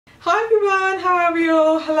Hi everyone, how are we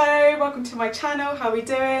all? Hello, welcome to my channel, how are we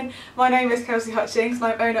doing? My name is Khutchingss and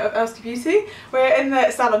I'm owner of Elski Beauty. We're in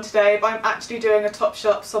the salon today, but I'm actually doing a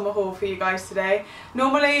Topshop summer haul for you guys today.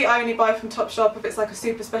 Normally I only buy from Topshop if it's like a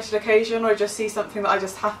super special occasion or I just see something that I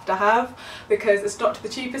just have to have because it's not the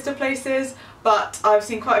cheapest of places, but I've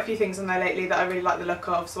seen quite a few things on there lately that I really like the look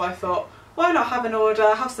of, so I thought why not have an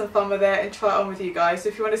order, have some fun with it and try it on with you guys. So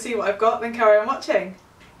if you want to see what I've got, then carry on watching.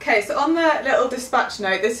 Okay, so on the little dispatch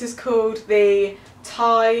note, this is called the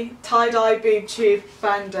tie-dye boob tube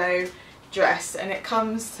bandeau dress, and it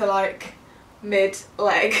comes to like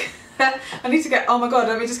mid-leg. I need to get, oh my god,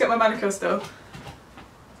 let me just get my manicure still.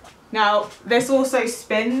 Now, this also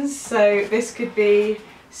spins, so this could be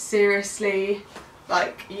seriously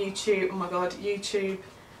like YouTube, oh my god, YouTube,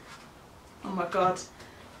 oh my god.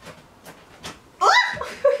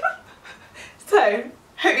 So,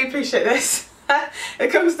 hope you appreciate this.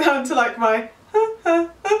 It comes down to like my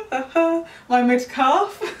mid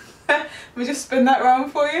calf. Let me just spin that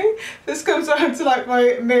round for you. This comes down to like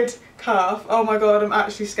my mid calf. Oh my god, I'm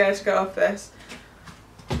actually scared to get off this.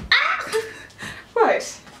 Ah!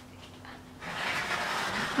 Right.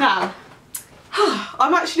 Now,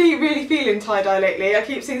 I'm actually really feeling tie-dye lately. I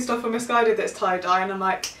keep seeing stuff on Misguided that's tie-dye and I'm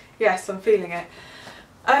like, yes, I'm feeling it.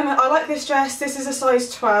 I like this dress. This is a size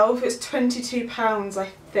 12. It's £22 I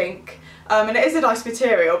think. And it is a nice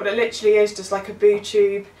material, but it literally is just like a boob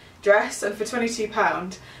tube dress, and for £22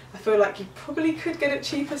 I feel like you probably could get it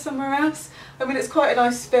cheaper somewhere else. I mean, it's quite a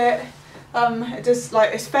nice fit. It just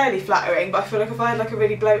like, it's fairly flattering, but I feel like if I had like a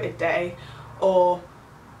really bloated day or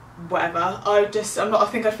whatever, I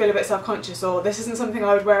think I'd feel a bit self-conscious, or this isn't something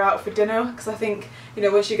I would wear out for dinner, because I think, you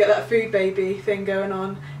know, once you get that food baby thing going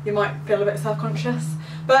on, you might feel a bit self-conscious.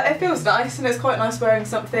 But it feels nice, and it's quite nice wearing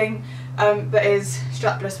something that is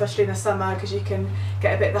strapless, especially in the summer, because you can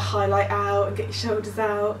get a bit of the highlight out and get your shoulders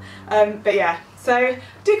out. But yeah, so I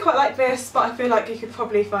do quite like this, but I feel like you could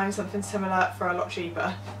probably find something similar for a lot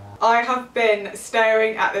cheaper. I have been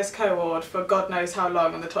staring at this co-ord for God knows how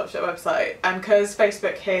long on the Topshop website, and because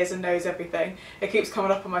Facebook hears and knows everything, it keeps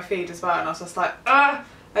coming up on my feed as well, and I was just like, I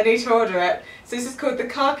need to order it. So this is called the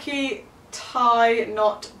Khaki Tie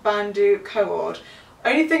Knot Bandeau Co-ord.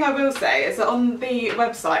 Only thing I will say is that on the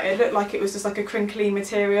website it looked like it was just like a crinkly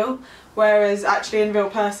material, whereas actually in real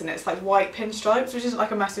person it's like white pinstripes, which isn't like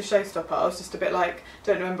a massive showstopper. I was just a bit like,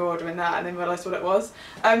 don't remember ordering that, and then realised what it was.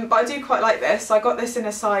 But I do quite like this. I got this in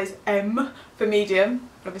a size M for medium,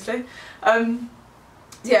 obviously.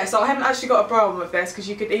 Yeah, so I haven't actually got a bra on with this, because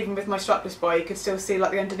you could, even with my strapless boy, you could still see like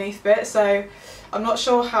the underneath bit, so I'm not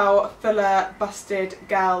sure how fuller busted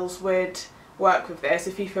gals would work with this.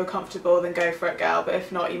 If you feel comfortable, then go for it, gal, but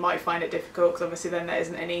if not, you might find it difficult because obviously then there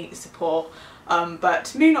isn't any support.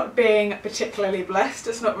 But me not being particularly blessed,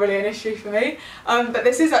 it's not really an issue for me. But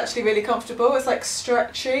this is actually really comfortable. It's like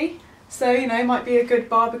stretchy, so you know, it might be a good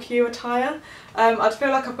barbecue attire. I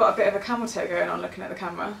feel like I've got a bit of a camel toe going on looking at the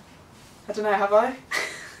camera. I don't know, have I?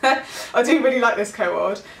 I do really like this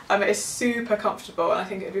co-ord. It is super comfortable, and I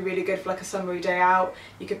think it would be really good for like a summery day out.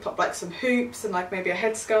 You could pop like some hoops and like maybe a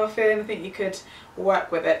headscarf in. I think you could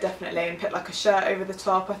work with it definitely, and put like a shirt over the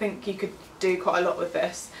top. I think you could do quite a lot with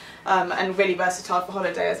this, and really versatile for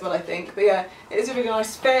holiday as well, I think. But yeah, it is a really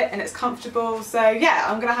nice fit and it's comfortable. So yeah,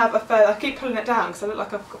 I'm gonna have a further, I keep pulling it down because I feel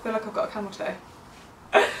like I've got a camel toe.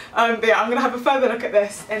 But yeah, I'm gonna have a further look at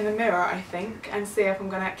this in the mirror, I think, and see if I'm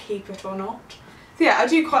gonna keep it or not. So yeah, I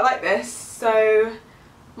do quite like this, so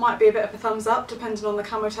might be a bit of a thumbs up depending on the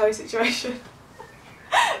camel toe situation.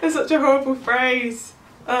 It's such a horrible phrase.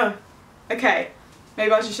 Okay,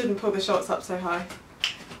 maybe I just shouldn't pull the shorts up so high.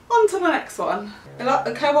 On to the next one.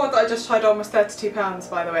 The co-ord that I just tried on was £32,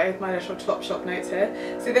 by the way, with my little Topshop notes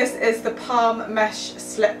here. So this is the palm mesh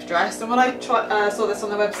slip dress, and when I saw this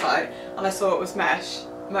on the website and I saw it was mesh,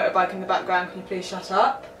 motorbike in the background, can you please shut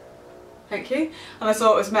up? Thank you. And I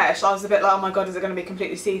saw it was mesh, I was a bit like, oh my god, is it going to be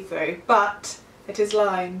completely see-through? But it is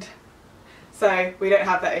lined, so we don't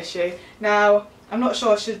have that issue. Now, I'm not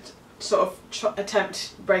sure I should sort of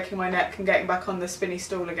attempt breaking my neck and getting back on the spinny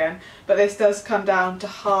stool again, but this does come down to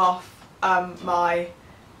halfway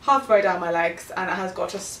down my legs, and it has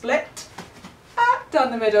got a split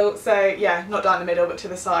down the middle. So yeah, not down the middle but to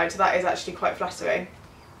the side, so that is actually quite flattering.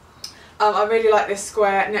 I really like this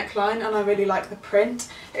square neckline, and I really like the print.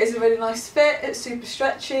 It is a really nice fit, it's super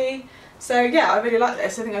stretchy. So yeah, I really like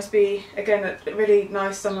this. I think this would be, again, a really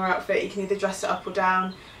nice summer outfit. You can either dress it up or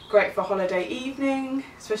down. Great for holiday evening,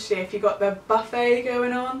 especially if you've got the buffet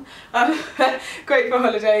going on. Great for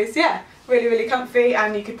holidays, yeah. Really, really comfy,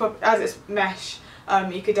 and you could pop, as it's mesh,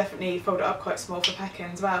 you could definitely fold it up quite small for packing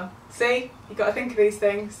as well. See, you've got to think of these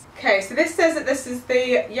things. Okay, so this says that this is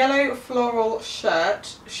the yellow floral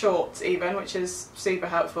shorts even, which is super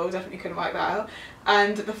helpful, definitely couldn't work that out.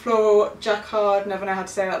 And the floral jacquard, never know how to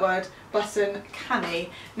say that word, button cami.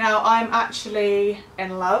 Now I'm actually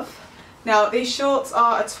in love. Now these shorts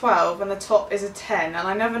are a 12 and the top is a 10, and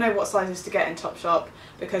I never know what sizes to get in Topshop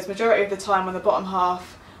because majority of the time on the bottom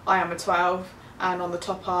half I am a 12 and on the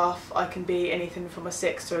top half I can be anything from a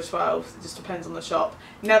 6 to a 12, it just depends on the shop.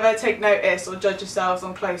 Never take notice or judge yourselves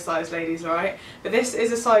on clothes size, ladies, alright? But this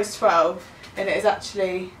is a size 12 and it is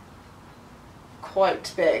actually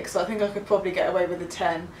quite big, so I think I could probably get away with a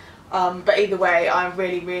 10. But either way, I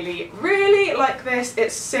really like this.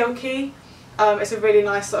 It's silky. It's a really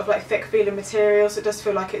nice sort of like thick feeling material, so it does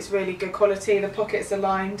feel like it's really good quality. The pockets are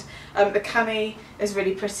lined. The cami is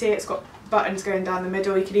really pretty. It's got buttons going down the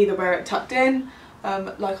middle. You could either wear it tucked in,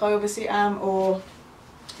 like I obviously am, or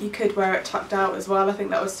you could wear it tucked out as well. I think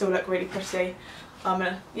that would still look really pretty.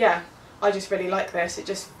 Yeah, I just really like this. It's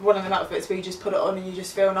just one of them outfits where you just put it on and you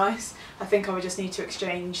just feel nice. I think I would just need to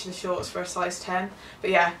exchange the shorts for a size 10.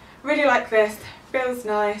 But yeah, really like this. Feels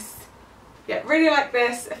nice. Yeah, really like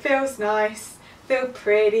this. It feels nice. Feel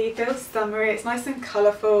pretty. Feels summery. It's nice and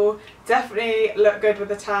colourful. Definitely look good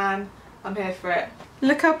with a tan. I'm here for it.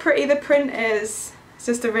 Look how pretty the print is. It's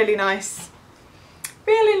just a really nice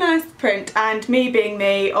print, and me being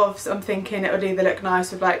me, I'm thinking it would either look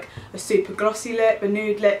nice with like a super glossy lip, a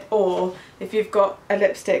nude lip, or if you've got a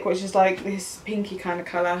lipstick which is like this pinky kind of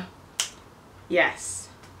colour, yes.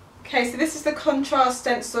 Okay, so this is the contrast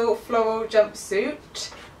stencil floral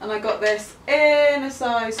jumpsuit, and I got this in a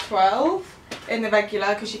size 12 in the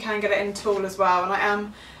regular because you can get it in tall as well, and I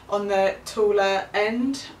am on the taller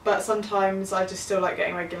end, but sometimes I just still like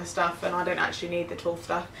getting regular stuff and I don't actually need the tall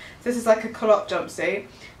stuff. So this is like a culotte jumpsuit,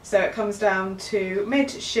 so it comes down to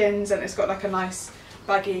mid shins and it's got like a nice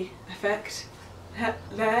baggy effect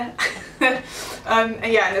there. And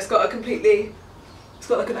yeah, and it's got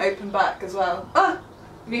like an open back as well.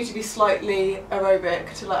 You need to be slightly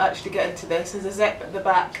aerobic to like actually get into this. There's a zip at the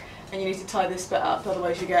back and you need to tie this bit up,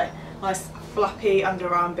 otherwise you get nice flappy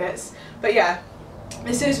underarm bits. But yeah,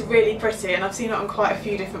 this is really pretty, and I've seen it on quite a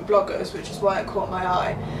few different bloggers, which is why it caught my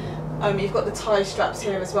eye. You've got the tie straps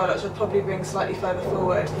here as well, which I'll probably bring slightly further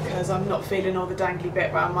forward because I'm not feeling all the dangly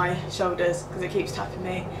bit around my shoulders because it keeps tapping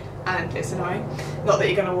me and it's annoying. Not that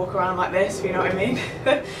you're going to walk around like this, if you know what I mean.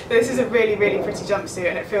 But this is a really pretty jumpsuit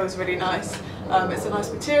and it feels really nice. It's a nice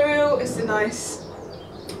material, it's a nice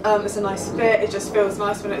fit, it just feels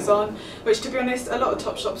nice when it's on, which to be honest a lot of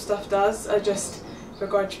Topshop stuff does. I just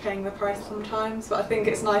begrudge paying the price sometimes, but I think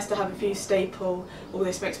it's nice to have a few staple, all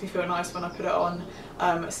this makes me feel nice when I put it on,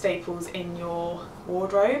 staples in your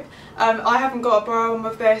wardrobe. I haven't got a bra on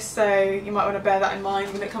with this, so you might want to bear that in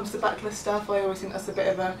mind when it comes to backless stuff. I always think that's a bit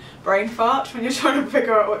of a brain fart when you're trying to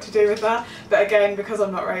figure out what to do with that, but again, because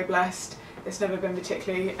I'm not very blessed, it's never been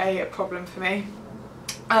particularly a problem for me.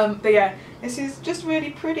 But yeah, this is just really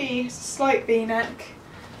pretty. It's a slight v-neck,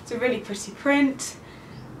 it's a really pretty print.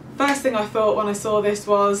 First thing I thought when I saw this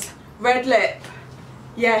was red lip.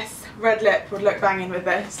 Yes, red lip would look banging with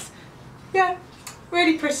this. Yeah,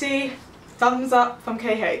 really pretty. Thumbs up from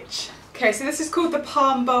KH. Okay, so this is called the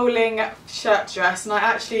palm bowling shirt dress, and I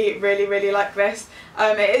actually really like this.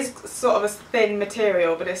 It is sort of a thin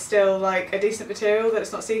material, but it's still like a decent material that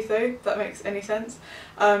it's not see-through, if that makes any sense.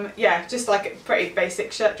 Yeah, just like a pretty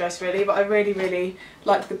basic shirt dress really, but I really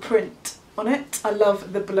like the print on it. I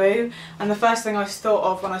love the blue, and the first thing I thought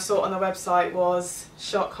of when I saw it on the website was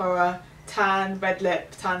shock horror, tan, red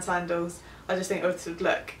lip, tan sandals. I just think it would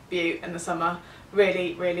look beaut in the summer.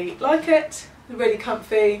 Really like it, really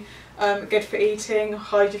comfy, good for eating,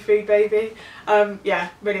 hide your food baby. Yeah,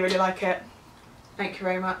 really like it. Thank you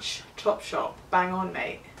very much, Topshop, bang on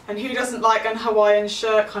mate. And who doesn't like an Hawaiian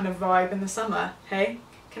shirt kind of vibe in the summer, hey?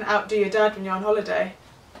 Can outdo your dad when you're on holiday.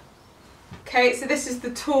 Okay, so this is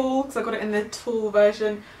the tall, because I got it in the tall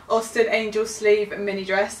version, Austin Angel Sleeve mini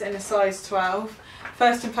dress in a size 12.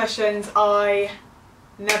 First impressions, I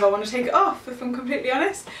never want to take it off, if I'm completely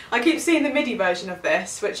honest. I keep seeing the midi version of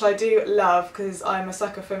this, which I do love because I'm a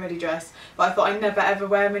sucker for midi dress, but I thought I'd never ever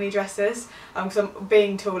wear mini dresses because I'm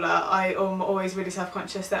being taller. I am always really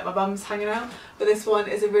self-conscious that my bum's hanging out, but this one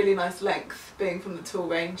is a really nice length, being from the tall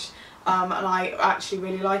range. And I actually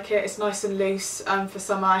really like it. It's nice and loose for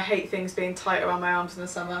summer. I hate things being tight around my arms in the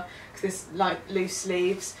summer because it's like loose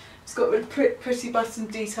sleeves. It's got a pretty button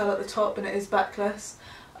detail at the top and it is backless,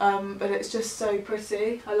 but it's just so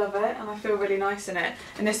pretty. I love it and I feel really nice in it.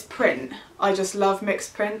 And this print, I just love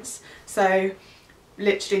mixed prints, so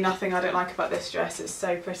literally nothing I don't like about this dress. It's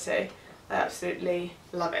so pretty. I absolutely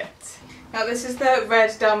love it. Now this is the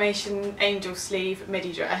red Dalmatian angel sleeve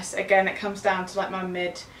midi dress. Again, it comes down to like my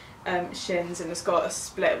mid shins, and it's got a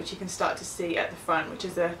split which you can start to see at the front, which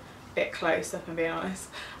is a bit close, if I'm being honest.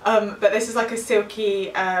 But this is like a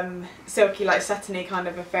silky like satiny kind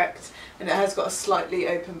of effect, and it has got a slightly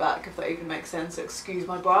open back, if that even makes sense. So excuse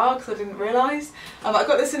my bra because I didn't realise. I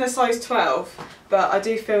got this in a size 12, but I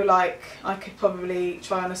do feel like I could probably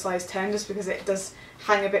try on a size 10 just because it does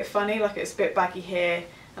hang a bit funny, like it's a bit baggy here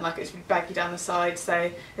and like it's baggy down the side, so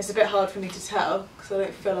it's a bit hard for me to tell because I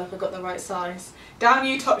don't feel like I've got the right size. Damn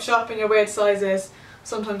you Topshop and your weird sizes.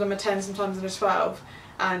 Sometimes I'm a 10, sometimes I'm a 12,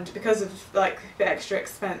 and because of like the extra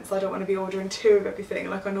expense I don't want to be ordering 2 of everything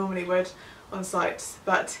like I normally would on sites.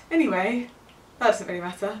 But anyway, that doesn't really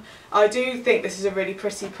matter. I do think this is a really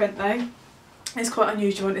pretty print though. It's quite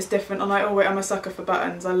unusual and it's different, and I'm a sucker for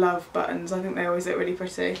buttons. I love buttons. I think they always look really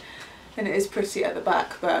pretty. And it is pretty at the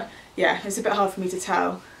back, but yeah, it's a bit hard for me to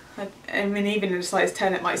tell. I mean, even in a size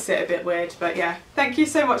 10 it might sit a bit weird, but yeah. Thank you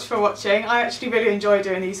so much for watching. I actually really enjoy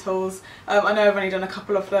doing these hauls. I know I've only done a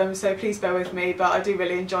couple of them, so please bear with me, but I do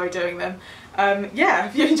really enjoy doing them. Yeah,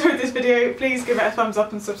 if you enjoyed this video, please give it a thumbs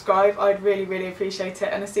up and subscribe. I'd really, really appreciate it,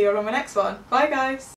 and I'll see you all on my next one. Bye guys!